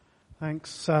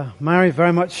Thanks, Mary,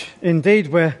 very much indeed.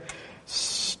 We're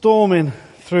storming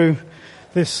through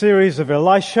this series of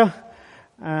Elisha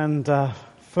and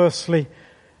firstly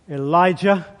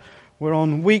Elijah. We're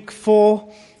on week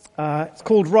 4. It's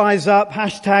called Rise Up,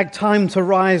 hashtag time to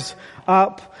rise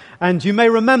up. And you may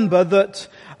remember that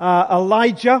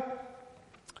Elijah,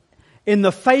 in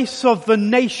the face of the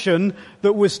nation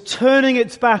that was turning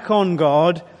its back on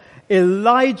God,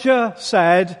 Elijah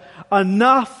said,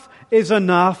 enough is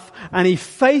enough, and he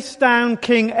faced down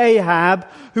King Ahab,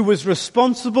 who was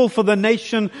responsible for the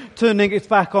nation turning its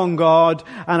back on God,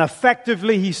 and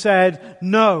effectively he said,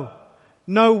 no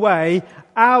way,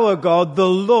 our God, the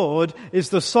Lord,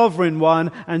 is the sovereign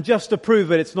one, and just to prove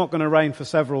it, it's not going to rain for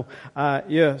several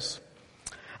years.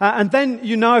 And then,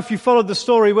 you know, if you followed the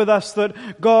story with us,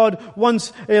 that God,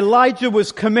 once Elijah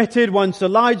was committed, once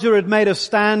Elijah had made a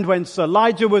stand, once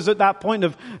Elijah was at that point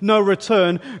of no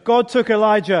return, God took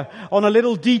Elijah on a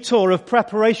little detour of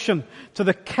preparation to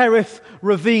the Kerith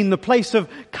ravine, the place of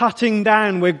cutting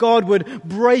down, where God would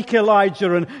break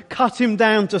Elijah and cut him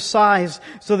down to size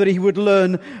so that he would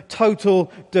learn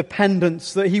total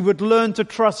dependence, that he would learn to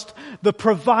trust the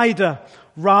provider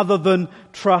rather than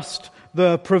trust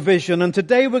the provision. And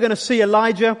today we're going to see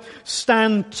Elijah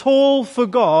stand tall for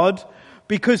God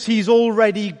because he's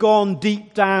already gone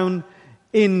deep down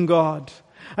in God.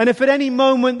 And if at any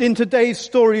moment in today's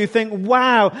story you think,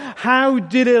 wow, how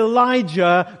did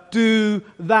Elijah do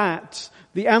that?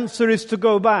 The answer is to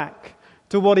go back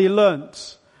to what he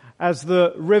learnt as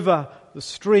the river, the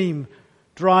stream,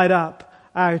 dried up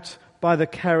out by the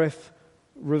Kerith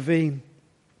ravine.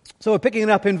 So we're picking it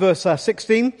up in verse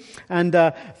 16, and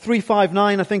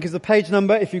 359 I think is the page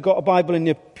number. If you've got a Bible in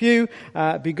your pew,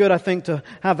 it'd be good, I think, to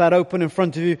have that open in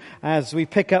front of you as we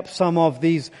pick up some of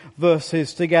these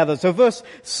verses together. So verse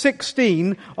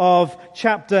 16 of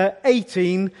chapter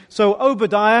 18. So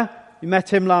Obadiah, you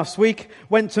met him last week,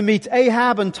 went to meet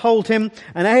Ahab and told him,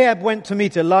 and Ahab went to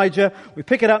meet Elijah. We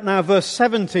pick it up now, verse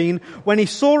 17. When he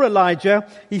saw Elijah,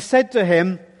 he said to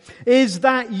him, "Is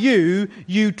that you,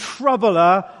 you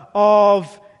troubler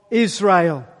of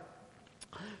Israel?"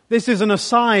 This is an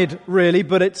aside, really,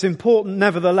 but it's important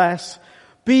nevertheless.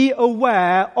 Be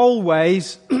aware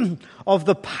always of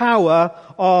the power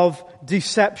of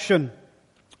deception.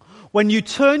 When you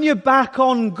turn your back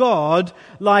on God,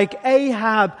 like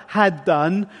Ahab had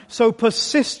done, so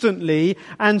persistently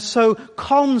and so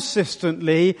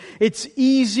consistently, it's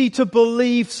easy to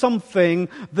believe something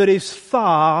that is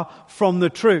far from the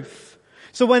truth.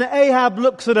 So when Ahab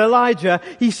looks at Elijah,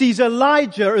 he sees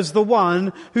Elijah as the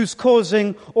one who's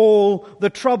causing all the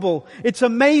trouble. It's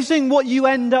amazing what you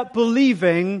end up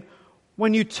believing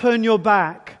when you turn your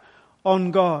back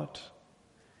on God.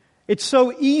 It's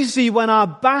so easy when our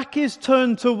back is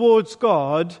turned towards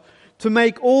God to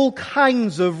make all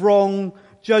kinds of wrong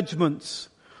judgments.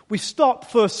 We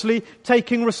stop, firstly,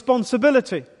 taking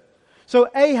responsibility. So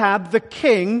Ahab, the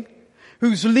king,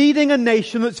 who's leading a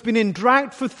nation that's been in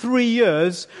drought for 3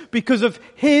 years because of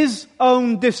his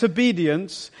own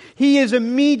disobedience, he is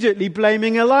immediately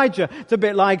blaming Elijah. It's a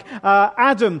bit like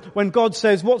Adam, when God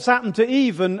says, "What's happened to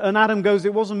Eve?" And Adam goes,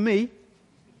 "It wasn't me."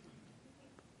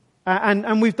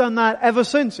 And we've done that ever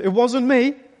since. It wasn't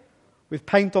me. With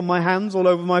paint on my hands all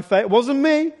over my face. It wasn't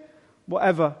me.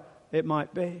 Whatever it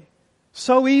might be.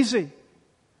 So easy.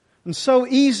 And so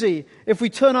easy, if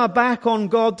we turn our back on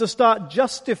God, to start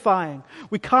justifying.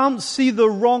 We can't see the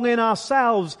wrong in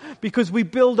ourselves because we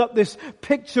build up this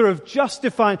picture of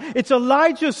justifying. It's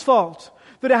Elijah's fault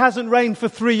that it hasn't rained for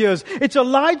 3 years. It's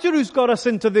Elijah who's got us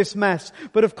into this mess.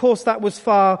 But of course that was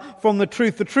far from the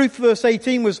truth. The truth, verse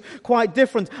 18, was quite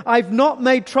different. "I've not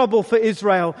made trouble for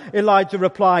Israel," Elijah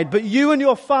replied, "but you and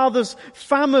your father's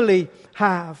family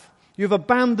have. You've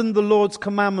abandoned the Lord's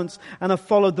commandments and have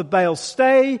followed the Baal.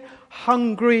 Stay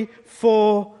hungry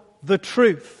for the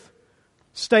truth."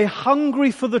 Stay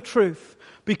hungry for the truth,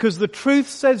 because the truth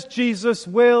says Jesus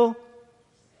will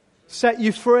set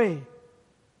you free.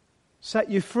 Set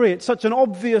you free. It's such an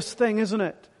obvious thing, isn't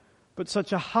it? But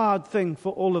such a hard thing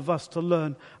for all of us to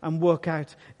learn and work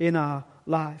out in our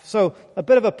life. So, a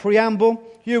bit of a preamble.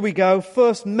 Here we go.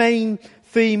 First main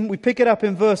theme. We pick it up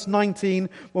in verse 19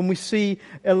 when we see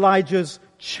Elijah's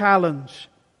challenge.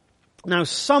 "Now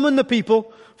summon the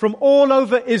people from all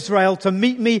over Israel to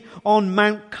meet me on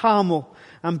Mount Carmel.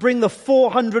 and bring the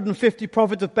 450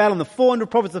 prophets of Baal and the 400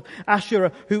 prophets of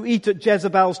Asherah who eat at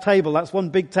Jezebel's table. That's one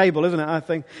big table, isn't it? I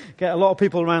think. Get a lot of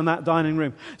people around that dining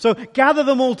room. So gather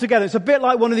them all together. It's a bit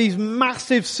like one of these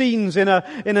massive scenes in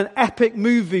an epic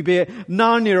movie, be it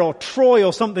Narnia or Troy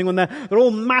or something, when they're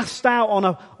all massed out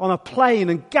on a plain,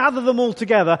 and gather them all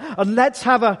together and let's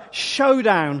have a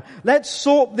showdown. Let's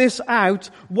sort this out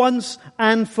once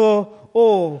and for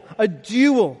all. A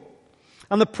duel.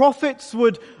 And the prophets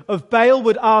of Baal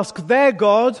would ask their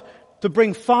God to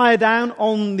bring fire down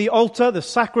on the altar, the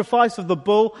sacrifice of the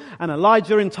bull, and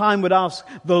Elijah in time would ask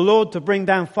the Lord to bring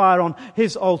down fire on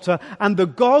his altar. And the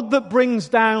God that brings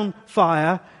down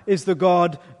fire is the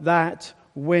God that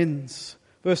wins.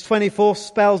 Verse 24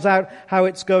 spells out how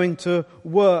it's going to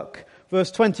work. Verse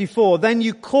 24, then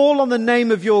you call on the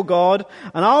name of your God,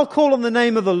 and I'll call on the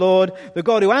name of the Lord, the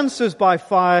God who answers by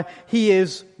fire. He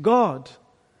is God.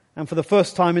 And for the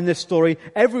first time in this story,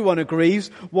 everyone agrees,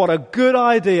 what a good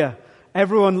idea.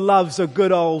 Everyone loves a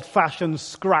good old-fashioned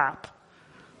scrap.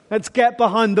 Let's get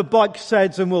behind the bike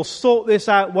sheds and we'll sort this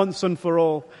out once and for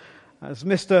all. As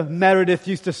Mr. Meredith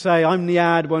used to say, I'm the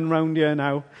odd one round here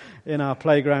now in our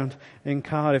playground in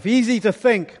Cardiff. Easy to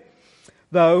think,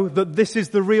 though, that this is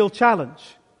the real challenge.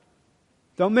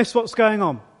 Don't miss what's going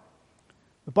on.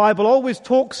 The Bible always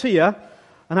talks here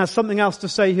and has something else to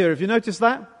say here. Have you noticed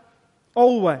that?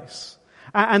 Always.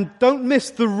 And don't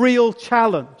miss the real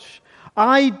challenge.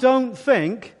 I don't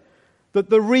think that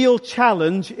the real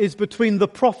challenge is between the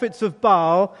prophets of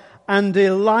Baal and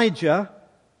Elijah.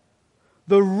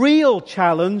 The real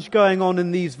challenge going on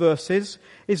in these verses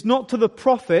is not to the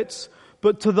prophets,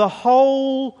 but to the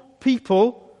whole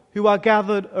people who are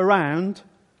gathered around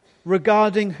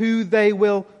regarding who they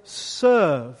will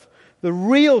serve. The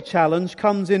real challenge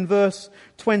comes in verse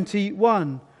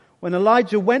 21. When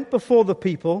Elijah went before the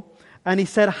people and he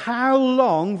said, how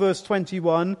long, verse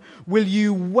 21, will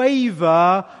you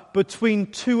waver between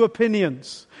two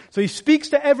opinions? So he speaks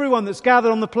to everyone that's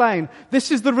gathered on the plain.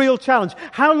 This is the real challenge.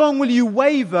 How long will you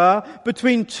waver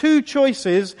between two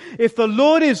choices? If the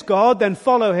Lord is God, then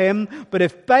follow him. But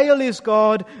if Baal is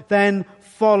God, then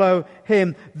follow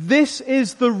him. This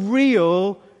is the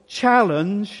real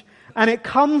challenge. And it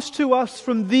comes to us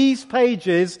from these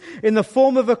pages in the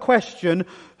form of a question.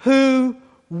 Who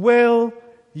will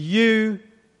you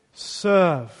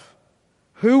serve?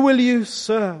 Who will you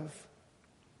serve?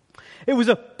 It was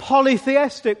a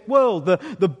polytheistic world.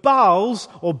 The Baals,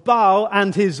 or Baal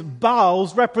and his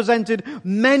Baals, represented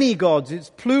many gods.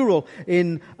 It's plural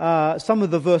in some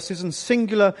of the verses and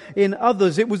singular in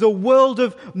others. It was a world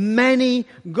of many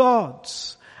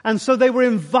gods. And so they were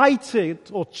invited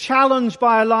or challenged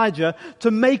by Elijah to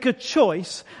make a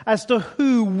choice as to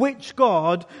which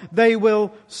God they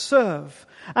will serve.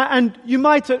 And you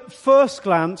might at first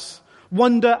glance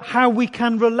wonder how we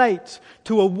can relate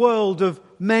to a world of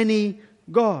many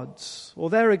gods.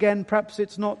 Or there again, perhaps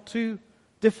it's not too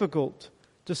difficult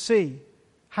to see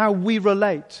how we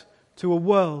relate to a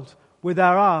world where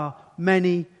there are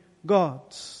many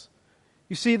gods.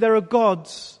 You see, there are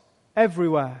gods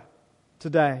everywhere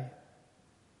today.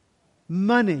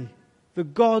 Money, the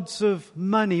gods of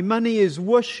money. Money is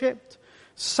worshipped,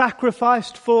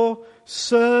 sacrificed for,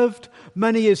 served.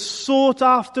 Money is sought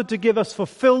after to give us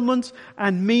fulfillment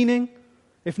and meaning.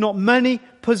 If not money,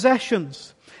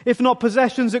 possessions. If not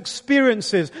possessions,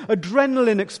 experiences,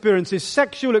 adrenaline experiences,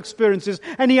 sexual experiences,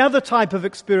 any other type of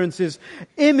experiences.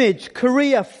 Image,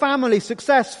 career, family,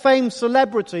 success, fame,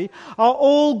 celebrity are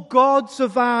all gods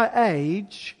of our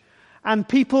age. And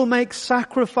people make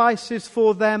sacrifices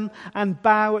for them and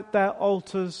bow at their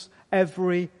altars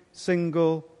every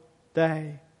single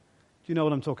day. Do you know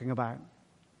what I'm talking about?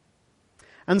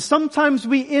 And sometimes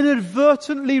we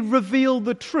inadvertently reveal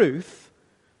the truth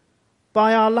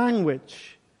by our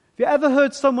language. Have you ever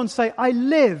heard someone say, I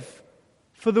live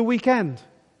for the weekend?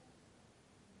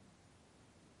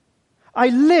 I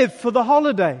live for the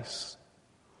holidays.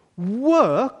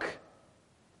 Work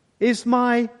is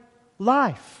my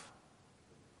life.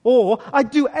 Or,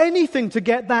 I'd do anything to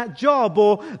get that job,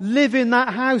 or live in that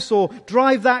house, or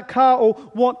drive that car, or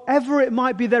whatever it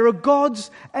might be. There are gods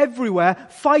everywhere,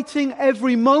 fighting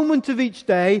every moment of each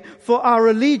day for our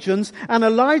allegiance. And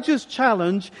Elijah's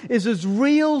challenge is as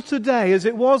real today as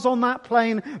it was on that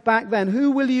plain back then. Who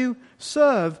will you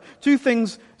serve? Two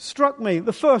things struck me.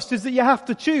 The first is that you have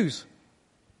to choose.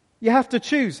 You have to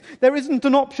choose. There isn't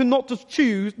an option not to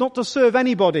choose, not to serve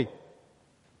anybody.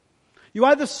 You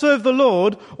either serve the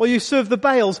Lord or you serve the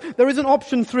Baals. There isn't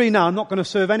option 3 now. I'm not going to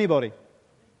serve anybody.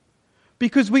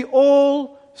 Because we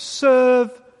all serve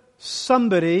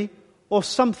somebody or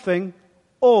something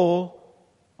all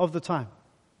of the time.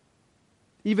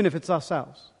 even if it's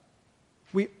ourselves.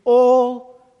 We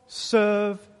all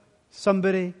serve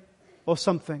somebody or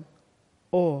something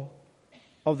all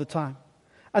of the time.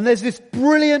 And there's this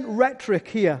brilliant rhetoric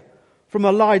here from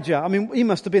Elijah. I mean, he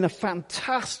must have been a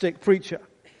fantastic preacher.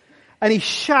 And he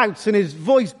shouts and his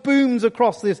voice booms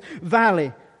across this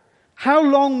valley. How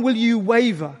long will you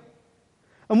waver?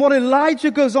 And what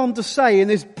Elijah goes on to say in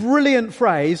this brilliant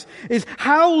phrase is,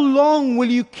 how long will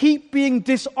you keep being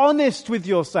dishonest with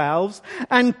yourselves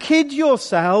and kid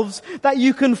yourselves that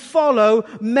you can follow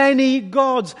many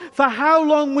gods? For how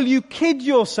long will you kid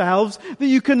yourselves that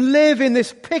you can live in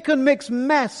this pick and mix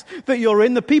mess that you're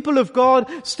in? The people of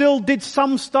God still did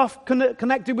some stuff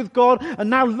connected with God, and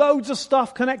now loads of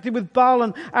stuff connected with Baal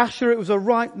and Asher. It was a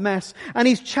right mess. And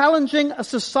he's challenging a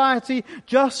society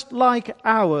just like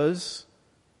ours.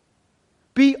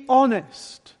 Be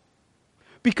honest.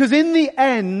 Because in the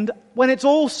end, when it's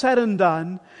all said and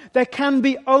done, there can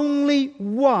be only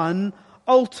one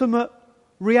ultimate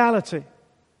reality.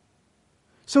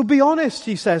 So be honest,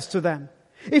 he says to them.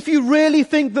 If you really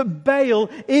think that Baal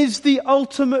is the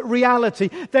ultimate reality,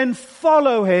 then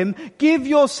follow him. Give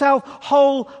yourself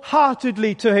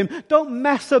wholeheartedly to him. Don't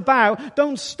mess about.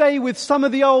 Don't stay with some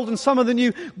of the old and some of the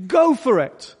new. Go for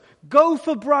it. Go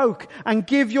for broke and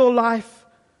give your life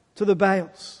to the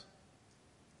Baals.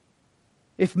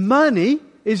 If money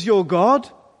is your God,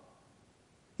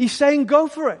 he's saying go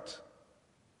for it.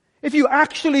 If you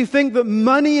actually think that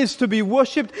money is to be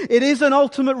worshipped, it is an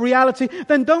ultimate reality,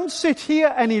 then don't sit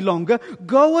here any longer.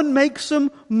 Go and make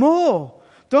some more.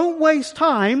 Don't waste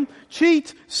time.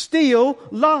 Cheat, steal,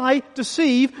 lie,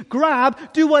 deceive, grab,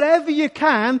 do whatever you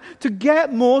can to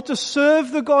get more, to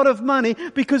serve the God of money,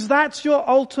 because that's your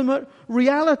ultimate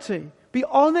reality. Be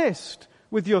honest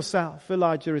with yourself,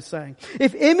 Elijah is saying.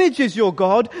 If image is your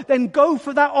God, then go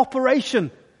for that operation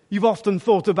you've often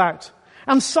thought about.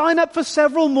 And sign up for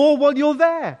several more while you're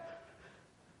there.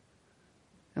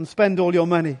 And spend all your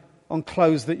money on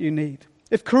clothes that you need.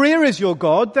 If career is your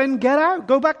God, then get out.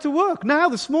 Go back to work now,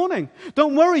 this morning.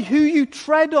 Don't worry who you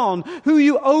tread on, who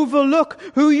you overlook,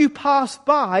 who you pass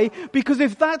by. Because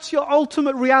if that's your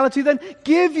ultimate reality, then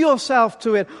give yourself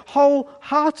to it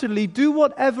wholeheartedly. Do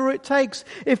whatever it takes.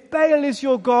 If Baal is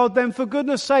your God, then for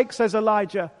goodness sake, says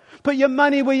Elijah, put your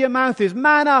money where your mouth is.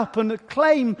 Man up and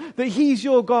claim that he's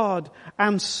your God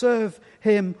and serve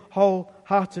him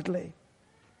wholeheartedly.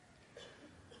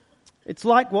 It's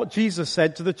like what Jesus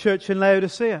said to the church in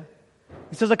Laodicea.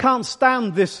 He says, I can't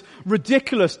stand this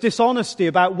ridiculous dishonesty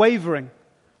about wavering,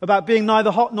 about being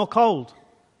neither hot nor cold.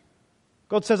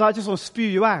 God says, I just want to spew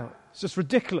you out. It's just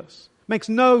ridiculous. Makes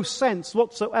no sense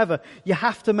whatsoever. You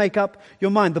have to make up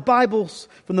your mind.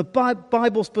 From the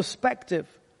Bible's perspective,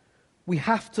 we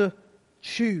have to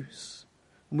choose.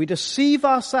 And we deceive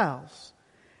ourselves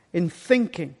in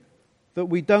thinking that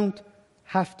we don't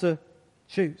have to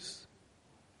choose.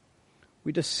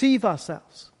 We deceive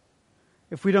ourselves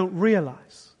if we don't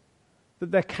realize that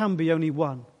there can be only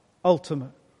one ultimate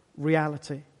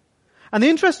reality. And the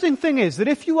interesting thing is that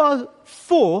if you are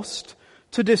forced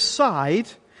to decide,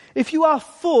 if you are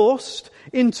forced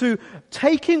into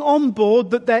taking on board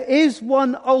that there is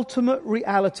one ultimate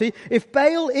reality, if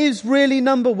Baal is really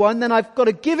number one, then I've got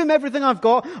to give him everything I've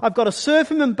got to serve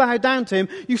him and bow down to him,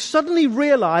 you suddenly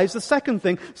realize the second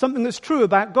thing, something that's true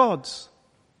about gods.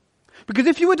 Because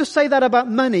if you were to say that about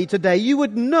money today, you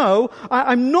would know,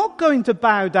 I'm not going to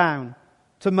bow down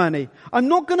to money. I'm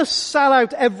not going to sell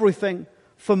out everything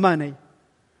for money.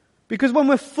 Because when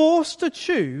we're forced to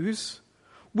choose,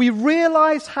 we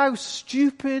realize how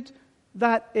stupid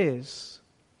that is.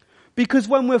 Because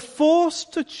when we're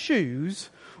forced to choose,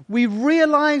 we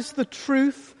realize the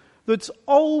truth that's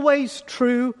always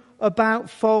true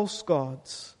about false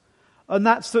gods. And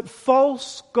that's that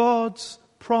false gods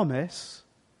promise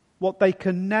what they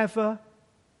can never,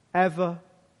 ever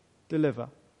deliver.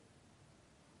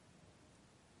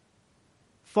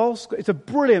 It's a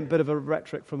brilliant bit of a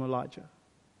rhetoric from Elijah.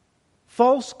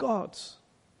 False gods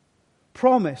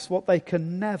promise what they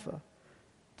can never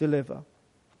deliver.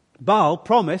 Baal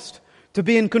promised to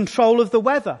be in control of the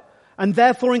weather, and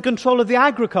therefore in control of the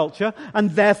agriculture,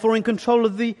 and therefore in control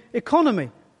of the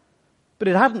economy. But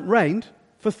it hadn't rained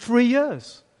for 3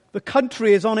 years. The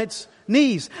country is on its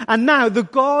knees. And now the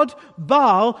god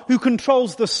Baal, who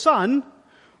controls the sun,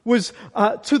 was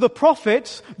to the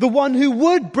prophets the one who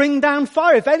would bring down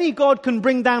fire. If any god can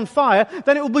bring down fire,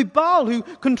 then it will be Baal who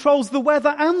controls the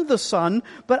weather and the sun.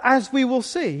 But as we will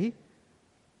see,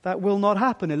 that will not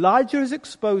happen. Elijah is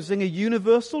exposing a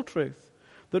universal truth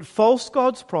that false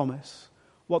gods promise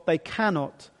what they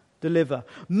cannot deliver.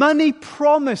 Money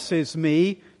promises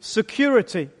me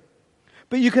security.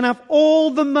 But you can have all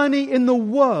the money in the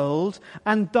world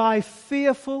and die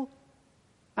fearful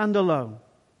and alone.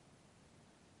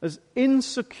 As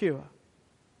insecure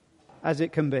as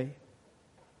it can be.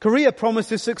 Career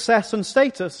promises success and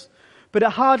status, but it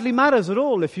hardly matters at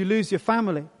all if you lose your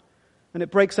family and it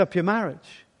breaks up your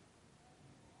marriage.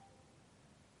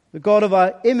 The God of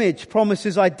our image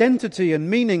promises identity and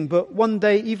meaning, but one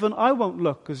day even I won't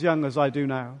look as young as I do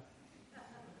now.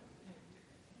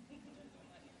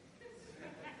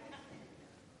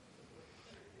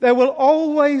 There will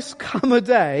always come a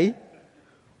day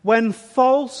when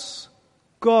false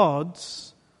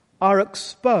gods are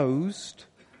exposed,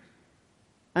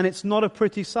 and it's not a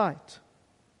pretty sight.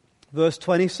 Verse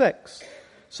 26.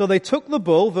 So they took the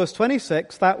bull, verse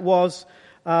 26, that was...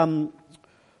 then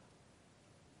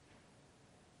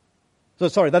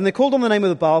they called on the name of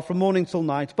the Baal from morning till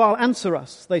night. Baal, answer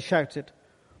us, they shouted.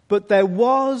 But there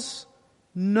was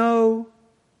no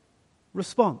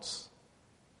response.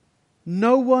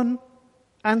 No one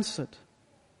answered.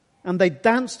 And they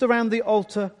danced around the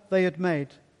altar they had made.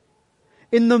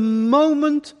 In the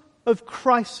moment of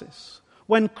crisis,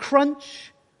 when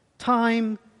crunch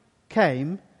time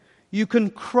came, you can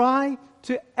cry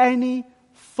to any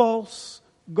false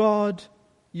god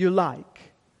you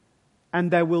like, and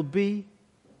there will be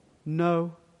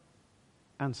no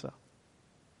answer.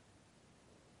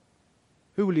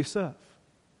 Who will you serve?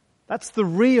 That's the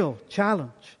real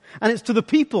challenge. And it's to the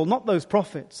people, not those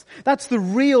prophets. That's the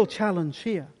real challenge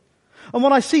here. And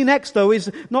what I see next, though, is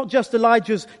not just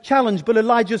Elijah's challenge, but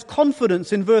Elijah's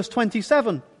confidence in verse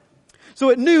 27. So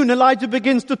at noon, Elijah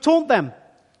begins to taunt them,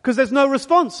 because there's no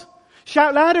response.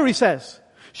 Shout louder, he says.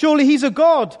 Surely he's a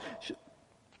god.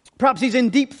 Perhaps he's in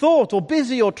deep thought, or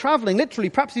busy, or traveling. Literally,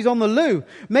 perhaps he's on the loo.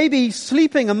 Maybe he's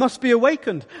sleeping and must be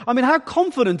awakened. I mean, how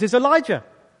confident is Elijah?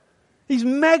 He's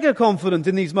mega confident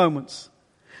in these moments.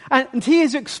 And he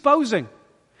is exposing.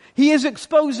 He is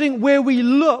exposing where we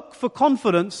look for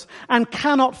confidence and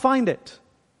cannot find it.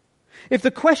 If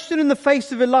the question in the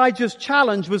face of Elijah's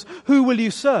challenge was, who will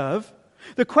you serve?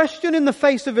 The question in the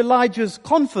face of Elijah's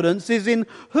confidence is, in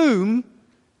whom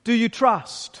do you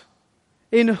trust?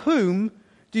 In whom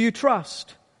do you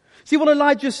trust? See what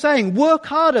Elijah's saying? Work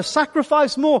harder,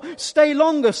 sacrifice more, stay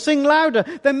longer, sing louder.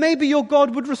 Then maybe your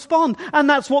God would respond. And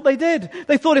that's what they did.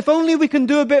 They thought, if only we can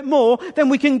do a bit more, then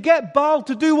we can get Baal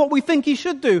to do what we think he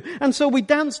should do. And so we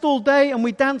danced all day and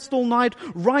we danced all night,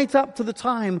 right up to the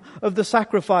time of the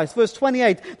sacrifice. Verse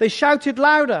 28, they shouted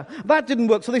louder. That didn't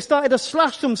work, so they started to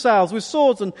slash themselves with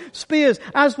swords and spears,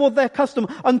 as was their custom,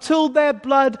 until their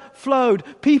blood flowed.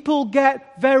 People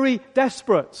get very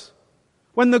desperate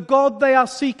when the God they are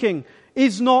seeking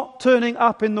is not turning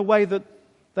up in the way that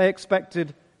they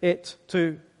expected it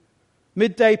to.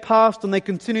 Midday passed and they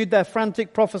continued their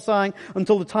frantic prophesying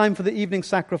until the time for the evening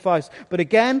sacrifice. But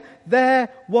again, there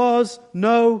was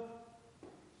no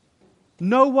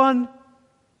one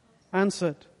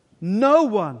answered. No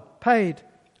one paid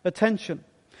attention.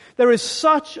 There is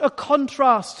such a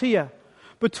contrast here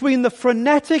between the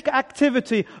frenetic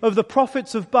activity of the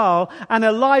prophets of Baal and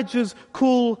Elijah's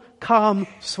cool, calm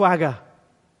swagger.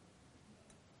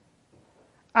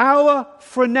 Our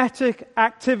frenetic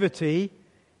activity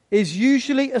is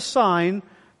usually a sign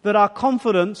that our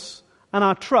confidence and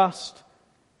our trust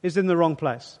is in the wrong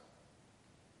place.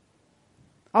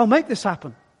 I'll make this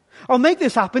happen. I'll make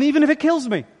this happen even if it kills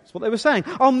me. That's what they were saying.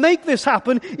 I'll make this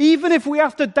happen even if we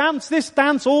have to dance this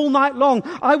dance all night long.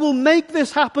 I will make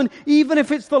this happen even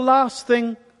if it's the last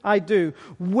thing I do.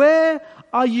 Where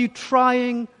are you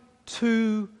trying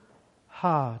too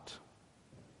hard?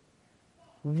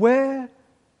 Where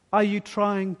are you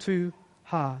trying too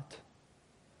hard?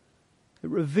 It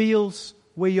reveals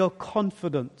where your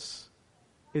confidence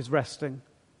is resting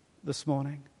this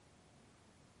morning.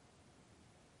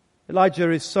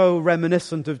 Elijah is so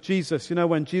reminiscent of Jesus. You know,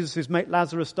 when Jesus' mate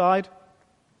Lazarus died,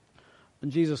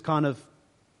 and Jesus kind of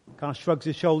shrugs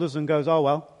his shoulders and goes, oh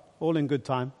well, all in good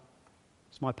time.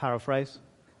 It's my paraphrase.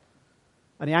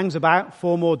 And he hangs about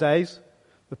 4 more days.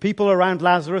 The people around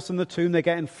Lazarus in the tomb, they're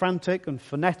getting frantic and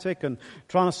frenetic and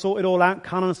trying to sort it all out,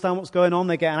 can't understand what's going on.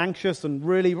 They're getting anxious and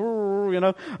really,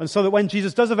 And so that when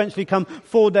Jesus does eventually come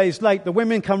 4 days late, the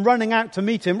women come running out to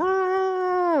meet him.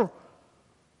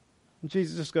 And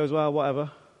Jesus just goes, well, whatever.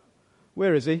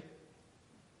 Where is he?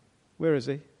 Where is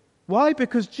he? Why?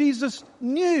 Because Jesus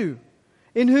knew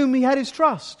in whom he had his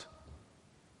trust.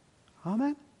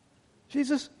 Amen?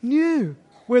 Jesus knew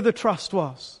where the trust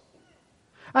was.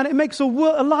 And it makes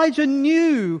Elijah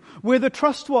knew where the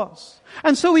trust was.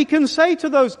 And so he can say to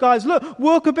those guys, look,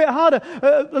 work a bit harder.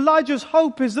 Elijah's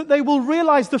hope is that they will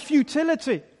realize the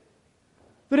futility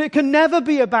That it can never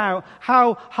be about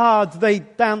how hard they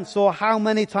dance or how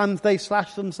many times they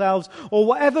slash themselves or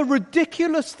whatever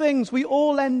ridiculous things we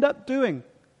all end up doing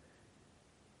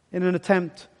in an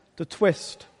attempt to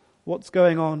twist what's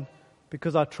going on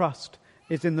because our trust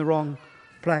is in the wrong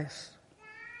place.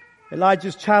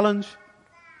 Elijah's challenge,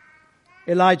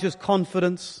 Elijah's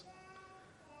confidence,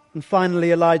 and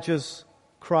finally Elijah's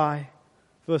cry.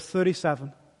 Verse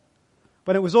 37.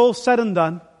 When it was all said and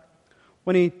done,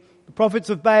 when the prophets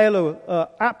of Baal are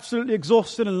absolutely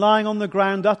exhausted and lying on the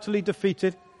ground, utterly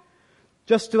defeated,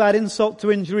 just to add insult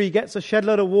to injury, he gets a shed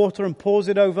load of water and pours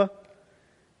it over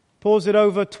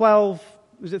 12,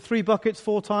 was it 3 buckets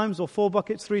 4 times or 4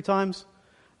 buckets 3 times?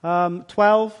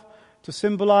 12 to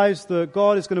symbolize that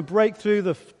God is going to break through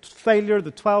the failure of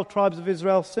the 12 tribes of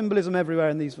Israel. Symbolism everywhere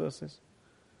in these verses.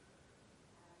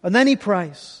 And then he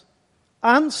prays,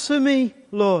 "Answer me,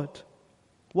 Lord."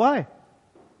 Why?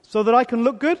 So that I can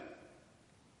look good?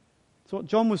 That's what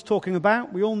John was talking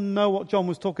about. We all know what John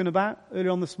was talking about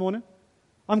earlier on this morning.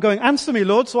 I'm going, "Answer me,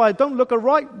 Lord, so I don't look a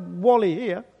right wally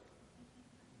here."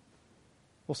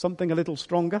 Or something a little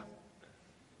stronger.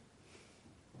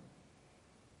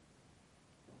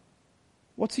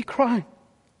 What's he crying?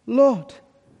 Lord,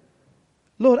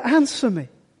 answer me.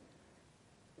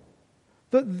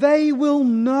 That they will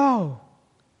know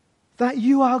that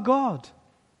you are God.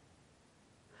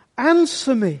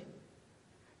 Answer me,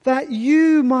 that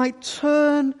you might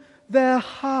turn their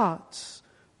hearts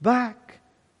back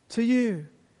to you.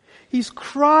 He's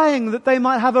crying that they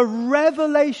might have a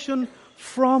revelation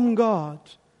from God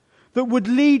that would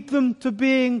lead them to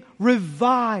being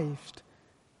revived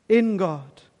in God.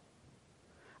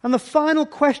 And the final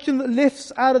question that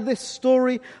lifts out of this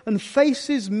story and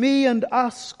faces me and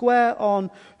us square on: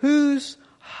 whose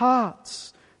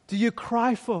hearts do you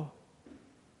cry for?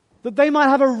 That they might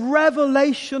have a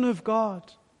revelation of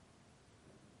God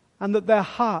and that their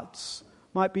hearts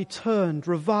might be turned,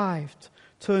 revived,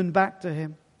 turned back to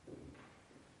Him.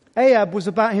 Ahab was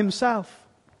about himself.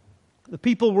 The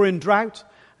people were in drought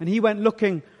and he went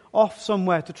looking off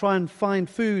somewhere to try and find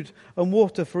food and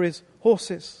water for his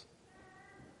horses.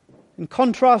 In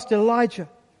contrast, Elijah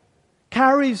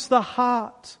carries the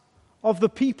heart of the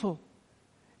people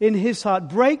in his heart.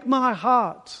 "Break my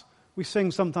heart," we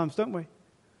sing sometimes, don't we?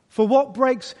 "For what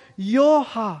breaks your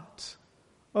heart,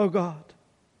 O God?"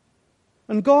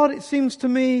 And God, it seems to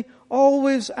me,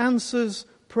 always answers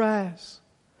prayers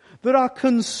that are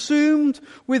consumed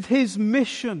with His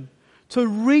mission to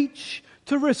reach,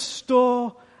 to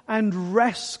restore, and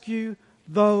rescue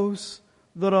those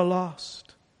that are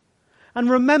lost. And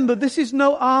remember, this is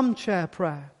no armchair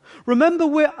prayer. Remember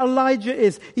where Elijah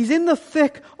is. He's in the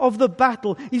thick of the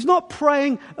battle. He's not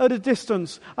praying at a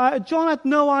distance. John had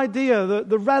no idea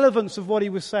the relevance of what he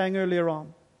was saying earlier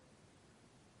on.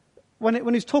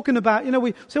 When he's talking about,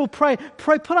 we say, well, pray,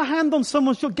 put a hand on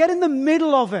someone's shoulder. Get in the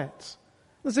middle of it.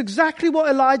 That's exactly what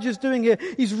Elijah's doing here.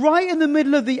 He's right in the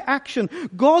middle of the action.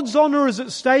 God's honor is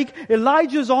at stake.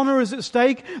 Elijah's honor is at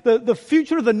stake. The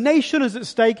future of the nation is at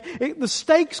stake. The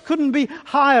stakes couldn't be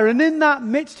higher. And in that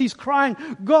midst, he's crying,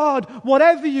 "God,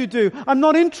 whatever you do, I'm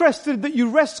not interested that you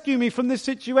rescue me from this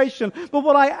situation. But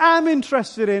what I am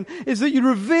interested in is that you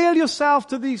reveal yourself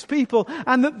to these people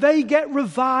and that they get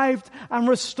revived and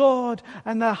restored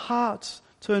and their hearts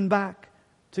turn back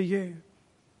to you."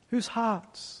 Whose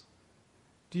hearts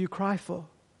do you cry for?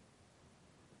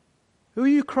 Who are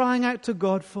you crying out to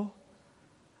God for?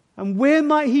 And where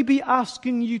might He be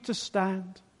asking you to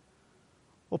stand?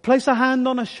 Or place a hand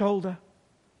on a shoulder?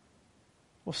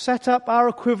 Or set up our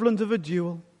equivalent of a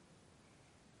duel?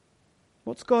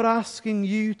 What's God asking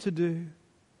you to do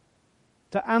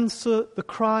to answer the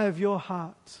cry of your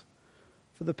heart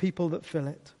for the people that fill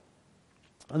it?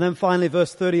 And then finally,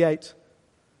 verse 38.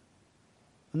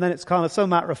 And then it's kind of so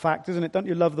matter of fact, isn't it? Don't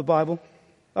you love the Bible?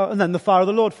 Oh, and then the fire of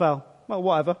the Lord fell. Well,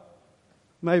 whatever.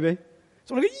 Maybe.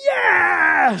 So we go,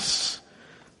 yes!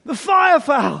 The fire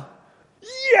fell.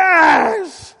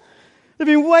 Yes! They've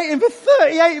been waiting for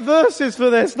 38 verses for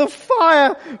this. The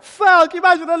fire fell. Can you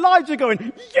imagine Elijah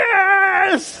going,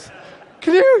 yes!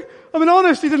 Can you? I mean,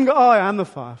 honestly, he didn't go, oh, yeah, and the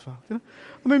fire fell.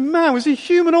 I mean, man, was he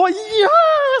human or what?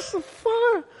 Yes! The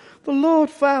fire. The Lord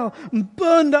fell and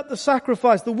burned up the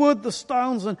sacrifice, the wood, the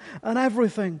stones, and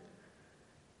everything.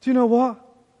 Do you know what?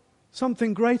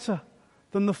 Something greater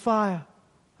than the fire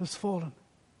has fallen.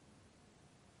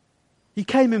 He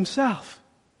came Himself.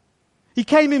 He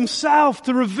came himself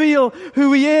to reveal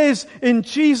who he is in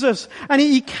Jesus. And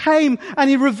he came and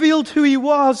he revealed who he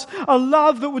was. A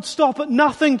love that would stop at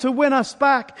nothing to win us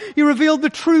back. He revealed the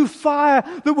true fire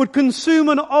that would consume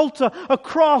an altar, a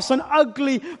cross, an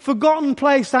ugly, forgotten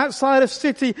place outside a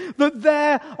city. That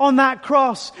there on that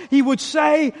cross, he would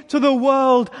say to the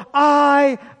world,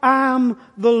 I am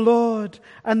the Lord.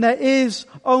 And there is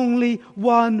only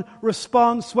one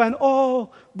response. When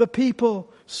all the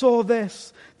people saw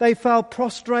this, they fell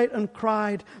prostrate and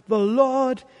cried, the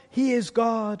Lord, He is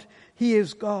God, He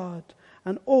is God.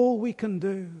 And all we can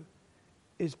do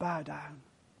is bow down.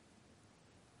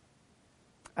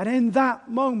 And in that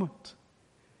moment,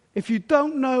 if you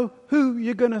don't know who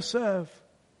you're going to serve,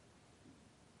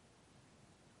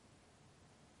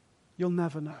 you'll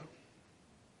never know.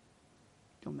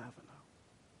 You'll never know.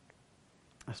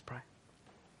 Let's pray.